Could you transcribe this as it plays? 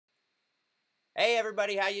Hey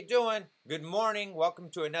everybody, how you doing? Good morning. Welcome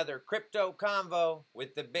to another Crypto Convo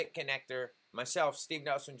with the Bit Connector. Myself, Steve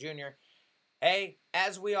Nelson Jr. Hey,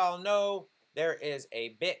 as we all know, there is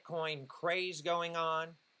a Bitcoin craze going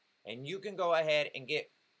on, and you can go ahead and get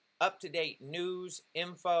up-to-date news,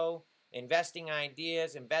 info, investing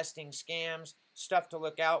ideas, investing scams, stuff to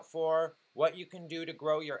look out for, what you can do to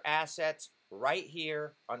grow your assets right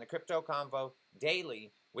here on the Crypto Convo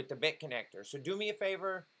daily with the Bit Connector. So do me a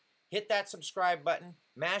favor. Hit that subscribe button,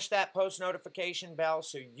 mash that post notification bell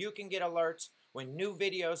so you can get alerts when new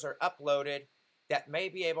videos are uploaded that may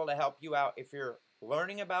be able to help you out if you're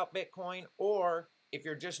learning about Bitcoin or if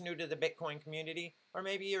you're just new to the Bitcoin community or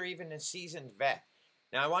maybe you're even a seasoned vet.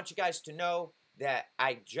 Now I want you guys to know that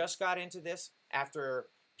I just got into this after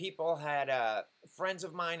people had, friends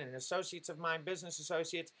of mine and associates of mine, business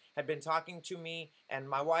associates, had been talking to me and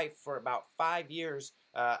my wife for about 5 years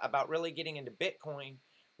about really getting into Bitcoin.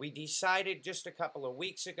 We decided just a couple of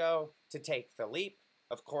weeks ago to take the leap.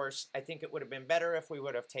 Of course, I think it would have been better if we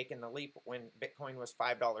would have taken the leap when Bitcoin was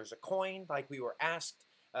 $5 a coin, like we were asked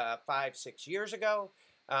 5-6 years ago.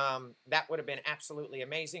 That would have been absolutely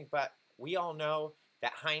amazing, but we all know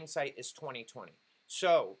that hindsight is 20/20.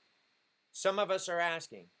 So, some of us are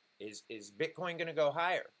asking, is Bitcoin going to go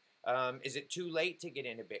higher? Is it too late to get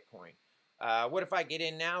into Bitcoin? What if I get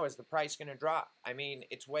in now? Is the price going to drop? I mean,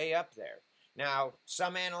 it's way up there. Now,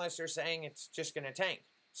 some analysts are saying it's just going to tank.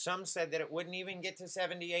 Some said that it wouldn't even get to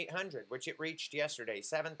 7,800, which it reached yesterday,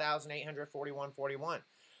 7,841.41.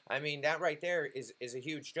 I mean, that right there is a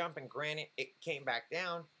huge jump, and granted, it came back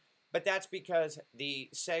down, but that's because the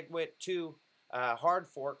SegWit 2 hard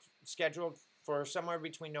fork scheduled for somewhere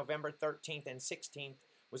between November 13th and 16th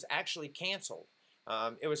was actually canceled.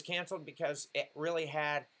 It was canceled because it really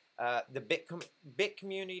had the Bitcoin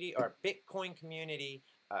community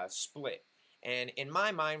split. And in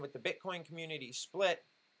my mind, with the Bitcoin community split,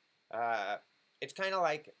 it's kind of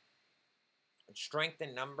like strength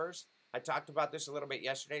in numbers. I talked about this a little bit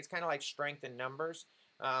yesterday. It's kind of like strength in numbers.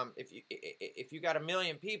 If you got 1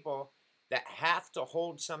 million people that have to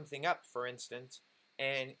hold something up, for instance,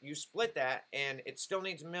 and you split that, and it still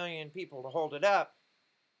needs 1 million people to hold it up,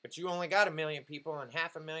 but you only got 1 million people and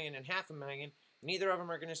 500,000 and 500,000, neither of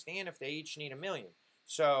them are going to stand if they each need 1 million.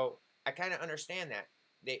 So I kind of understand that.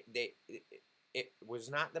 It was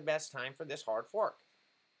not the best time for this hard fork.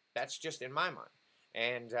 That's just in my mind.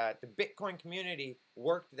 And the Bitcoin community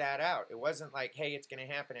worked that out. It wasn't like, hey, it's going to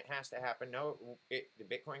happen, it has to happen. No, the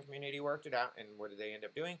Bitcoin community worked it out, and what did they end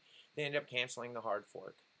up doing? They ended up canceling the hard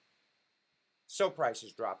fork. So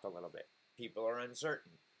prices dropped a little bit. People are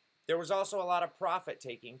uncertain. There was also a lot of profit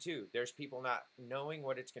taking too. There's people not knowing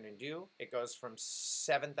what it's going to do. It goes from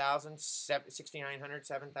 7,000, 6,900,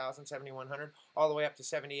 7,000, 7,100, all the way up to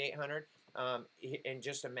 7,800 in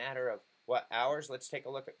just a matter of, what, hours? Let's take a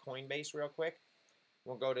look at Coinbase real quick.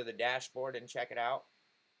 We'll go to the dashboard and check it out.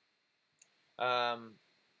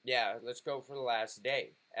 Yeah, let's go for the last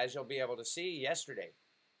day. As you'll be able to see, yesterday,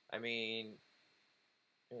 I mean,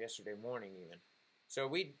 yesterday morning even. So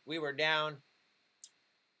we were down.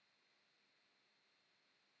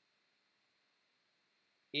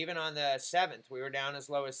 Even on the 7th, we were down as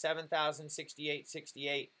low as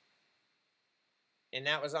 7,068.68. And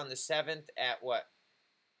that was on the 7th at what?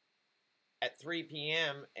 At 3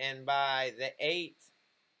 p.m. And by the 8th,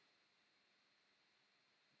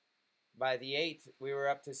 we were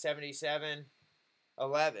up to 77.11.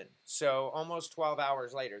 So almost 12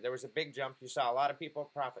 hours later, there was a big jump. You saw a lot of people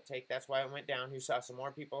profit take. That's why it went down. You saw some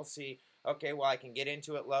more people see, okay, well, I can get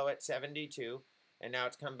into it low at 72. And now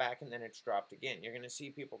it's come back and then it's dropped again. You're going to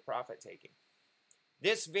see people profit taking.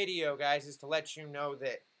 This video, guys, is to let you know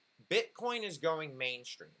that Bitcoin is going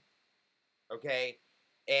mainstream. Okay?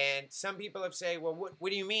 And some people have said, well,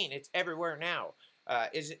 what do you mean? It's everywhere now.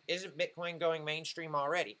 Isn't Bitcoin going mainstream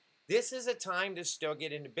already? This is a time to still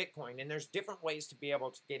get into Bitcoin. And there's different ways to be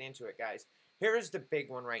able to get into it, guys. Here is the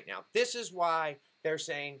big one right now. This is why they're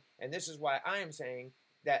saying, and this is why I am saying,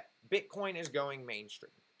 that Bitcoin is going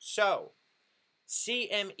mainstream. So,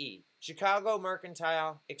 CME, Chicago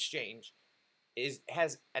Mercantile Exchange,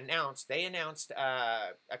 has announced, they announced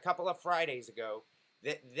a couple of Fridays ago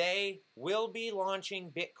that they will be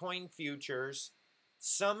launching Bitcoin futures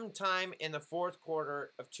sometime in the 4th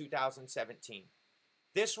quarter of 2017.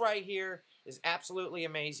 This right here is absolutely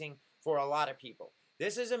amazing for a lot of people.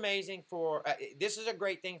 This is amazing for, this is a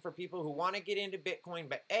great thing for people who want to get into Bitcoin,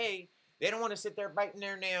 but A, they don't want to sit there biting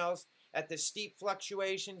their nails at the steep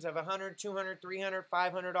fluctuations of $100, $200, $300,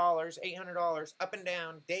 $500, $800 up and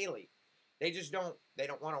down daily. They just don't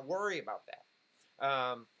want to worry about that.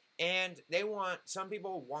 And some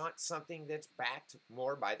people want something that's backed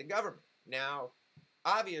more by the government. Now,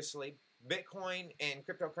 obviously, Bitcoin and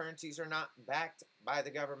cryptocurrencies are not backed by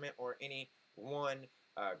the government or any one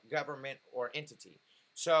government or entity.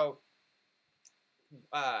 So,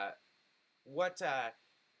 what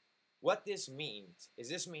this means is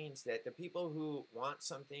that the people who want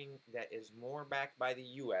something that is more backed by the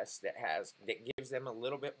U.S. that gives them a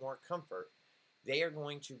little bit more comfort, they are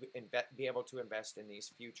going to be able to invest in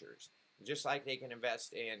these futures, just like they can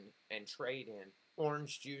invest in and trade in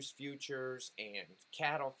orange juice futures and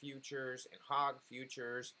cattle futures and hog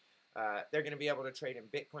futures. They're going to be able to trade in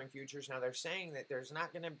Bitcoin futures. Now, they're saying that there's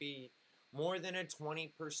not going to be more than a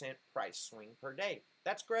 20% price swing per day.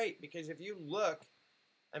 That's great, because if you look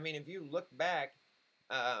back,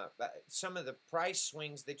 some of the price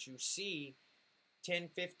swings that you see, 10,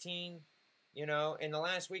 15, in the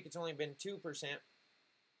last week it's only been 2%,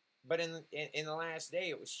 but in the last day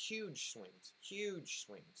it was huge swings.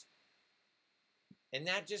 And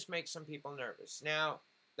that just makes some people nervous. Now,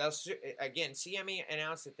 again, CME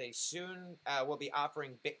announced that they soon will be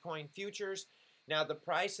offering Bitcoin futures. Now, the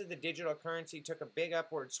price of the digital currency took a big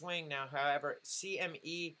upward swing. Now, however,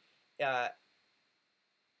 CME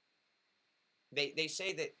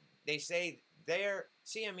CME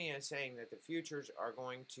is saying that the futures are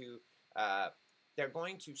going to they're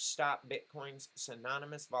going to stop Bitcoin's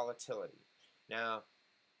synonymous volatility. Now,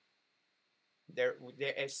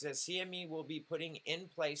 it says CME will be putting in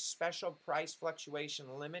place special price fluctuation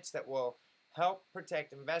limits that will help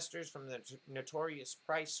protect investors from the notorious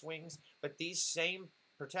price swings, but these same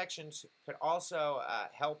protections could also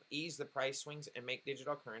help ease the price swings and make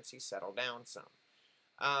digital currency settle down some.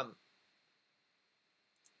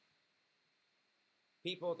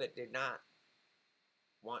 People that did not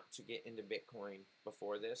want to get into Bitcoin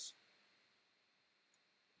before this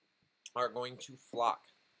are going to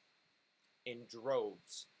flock in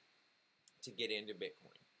droves to get into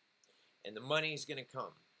Bitcoin. And the money is going to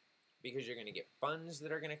come, because you're going to get funds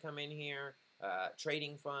that are going to come in here,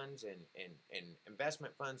 trading funds and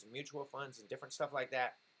investment funds and mutual funds and different stuff like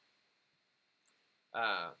that.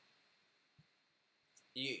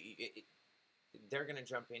 They're going to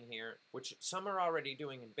jump in here, which some are already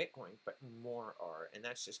doing in Bitcoin, but more are, and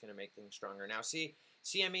that's just going to make things stronger. Now, see,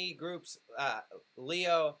 CME Group's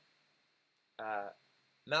Leo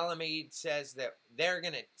Melamed says that they're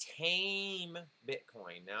going to tame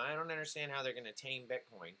Bitcoin. Now, I don't understand how they're going to tame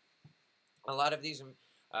Bitcoin. A lot of these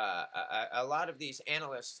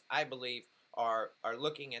analysts, I believe, are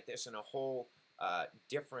looking at this in a whole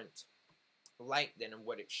different light than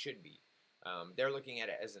what it should be. They're looking at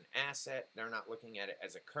it as an asset. They're not looking at it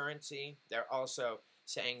as a currency. They're also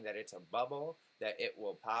saying that it's a bubble, that it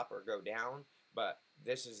will pop or go down. But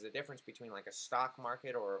this is the difference between like a stock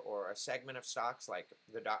market or a segment of stocks like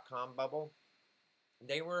the dot-com bubble.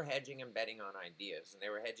 They were hedging and betting on ideas, and they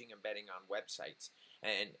were hedging and betting on websites.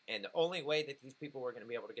 And the only way that these people were going to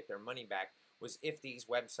be able to get their money back was if these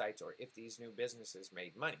websites or if these new businesses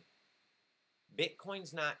made money.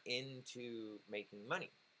 Bitcoin's not into making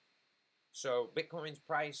money. So Bitcoin's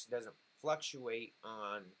price doesn't fluctuate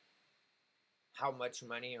on how much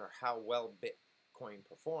money or how well Bitcoin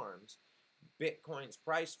performs. Bitcoin's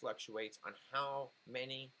price fluctuates on how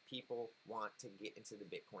many people want to get into the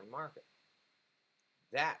Bitcoin market.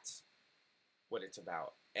 That's what it's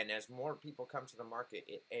about. And as more people come to the market,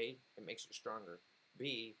 it makes it stronger.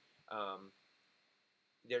 B,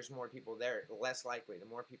 there's more people there, less likely. The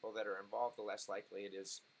more people that are involved, the less likely it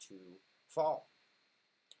is to fall.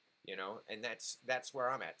 And that's where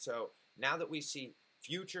I'm at. So now that we see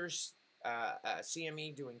futures,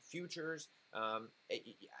 CME doing futures,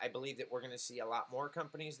 I believe that we're going to see a lot more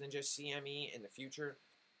companies than just CME in the future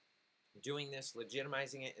doing this,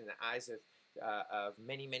 legitimizing it in the eyes of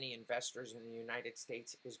many, many investors in the United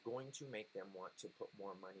States is going to make them want to put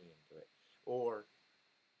more money into it, or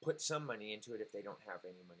put some money into it if they don't have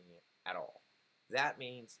any money at all. That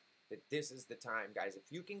means that this is the time, guys.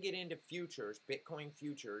 If you can get into futures, Bitcoin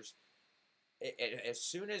futures, as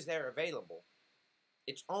soon as they're available,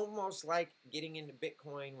 it's almost like getting into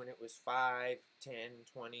Bitcoin when it was $5, $10,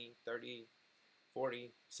 $20, $30,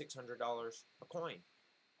 $40, $600 a coin.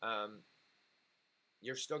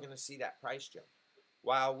 You're still going to see that price jump.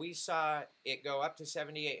 While we saw it go up to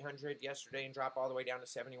 7,800 yesterday and drop all the way down to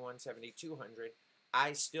 71, 7,200,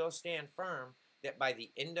 I still stand firm that by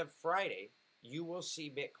the end of Friday, you will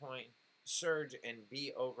see Bitcoin surge and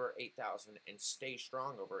be over 8,000 and stay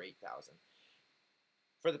strong over 8,000.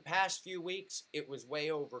 For the past few weeks, it was way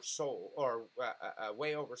oversold, or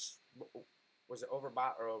was it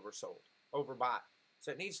overbought or oversold? Overbought.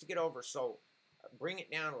 So it needs to get oversold. bring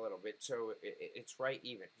it down a little bit so it's right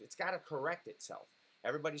even. It's got to correct itself.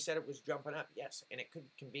 Everybody said it was jumping up, yes, and it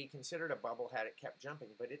can be considered a bubble had it kept jumping,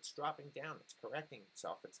 but it's dropping down. It's correcting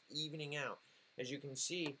itself. It's evening out. As you can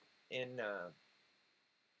see in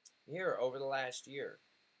here over the last year,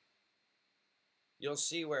 you'll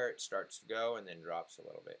see where it starts to go and then drops a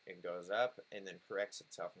little bit. It goes up and then corrects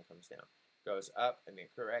itself and comes down. Goes up and then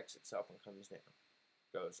corrects itself and comes down.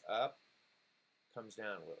 Goes up, comes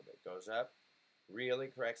down a little bit. Goes up, really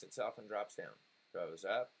corrects itself and drops down. Goes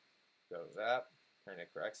up, kind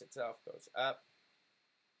of corrects itself, goes up.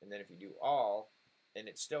 And then if you do all, and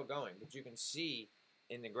it's still going, but you can see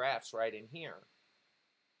in the graphs right in here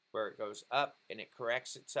where it goes up and it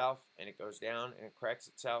corrects itself and it goes down and it corrects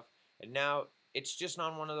itself. And now it's just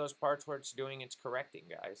on one of those parts where it's doing its correcting,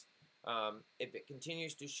 guys. If it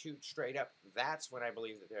continues to shoot straight up, that's when I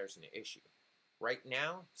believe that there's an issue. Right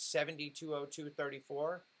now,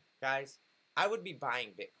 7202.34, guys, I would be buying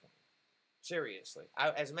Bitcoin. Seriously.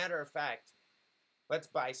 As a matter of fact, let's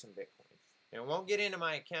buy some Bitcoin. And won't get into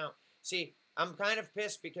my account. See, I'm kind of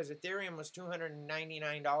pissed because Ethereum was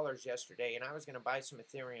 $299 yesterday, and I was going to buy some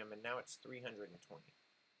Ethereum, and now it's $320.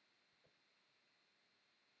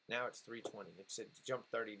 Now it's $320. It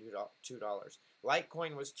jumped $32.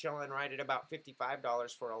 Litecoin was chilling right at about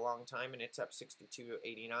 $55 for a long time, and it's up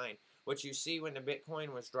 $62.89. What you see when the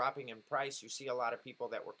Bitcoin was dropping in price, you see a lot of people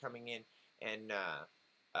that were coming in and a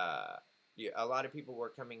lot of people were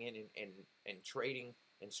coming in and trading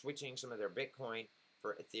and switching some of their Bitcoin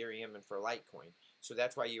for Ethereum and for Litecoin. So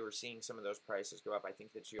that's why you were seeing some of those prices go up. I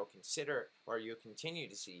think that you'll consider, or you'll continue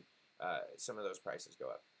to see some of those prices go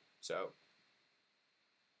up. So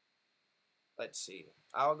let's see.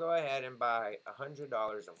 I'll go ahead and buy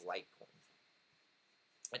 $100 of Litecoin.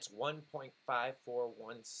 It's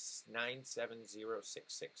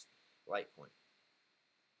 1.541970066 Litecoin.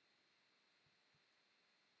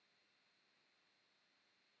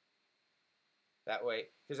 That way,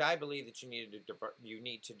 because I believe that you need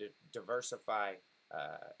to diversify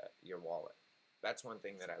your wallet. That's one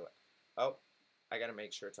thing that I like. Oh, I got to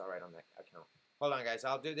make sure it's all right on that account. Hold on, guys.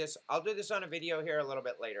 I'll do this on a video here a little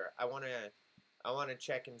bit later. I want to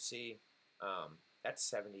check and see. That's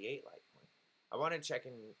 78 Litecoin. I want to check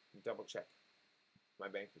and double check my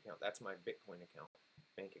bank account. That's my Bitcoin account,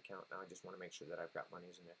 bank account. Now I just want to make sure that I've got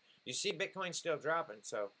monies in there. You see Bitcoin still dropping,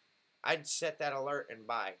 so I'd set that alert and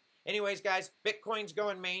buy. Anyways, guys, Bitcoin's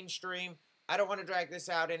going mainstream. I don't want to drag this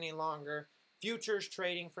out any longer. Futures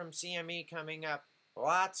trading from CME coming up.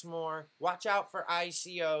 Lots more. Watch out for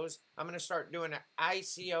ICOs. I'm going to start doing an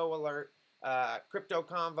ICO alert, crypto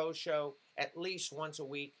convo show at least once a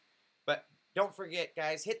week. But don't forget,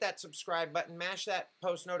 guys, hit that subscribe button, mash that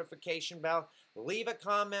post notification bell, leave a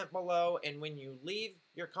comment below, and when you leave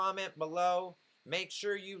your comment below, make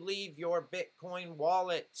sure you leave your Bitcoin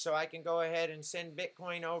wallet so I can go ahead and send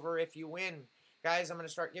Bitcoin over if you win. Guys, I'm going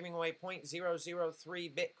to start giving away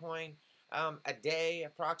 0.003 Bitcoin a day,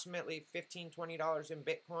 approximately $15, $20 in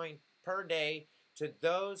Bitcoin per day to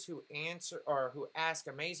those who answer or who ask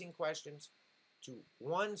amazing questions, to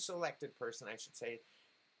one selected person, I should say,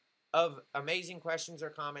 of amazing questions or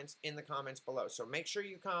comments in the comments below. So make sure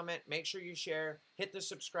you comment, make sure you share, hit the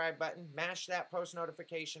subscribe button, mash that post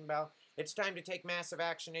notification bell. It's time to take massive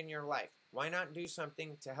action in your life. Why not do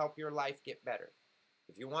something to help your life get better?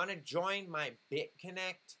 If you want to join my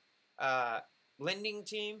BitConnect lending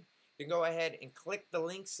team, you can go ahead and click the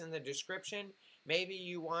links in the description. Maybe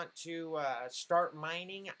you want to start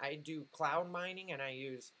mining. I do cloud mining and I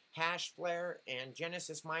use HashFlare and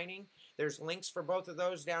Genesis mining. There's links for both of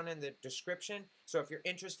those down in the description. So if you're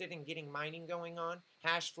interested in getting mining going on,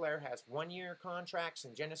 HashFlare has 1-year contracts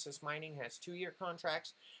and Genesis mining has 2-year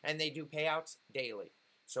contracts, and they do payouts daily.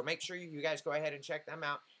 So make sure you guys go ahead and check them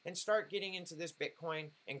out and start getting into this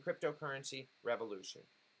Bitcoin and cryptocurrency revolution.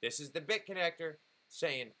 This is the BitConnector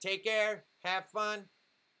saying take care, have fun,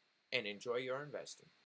 and enjoy your investing.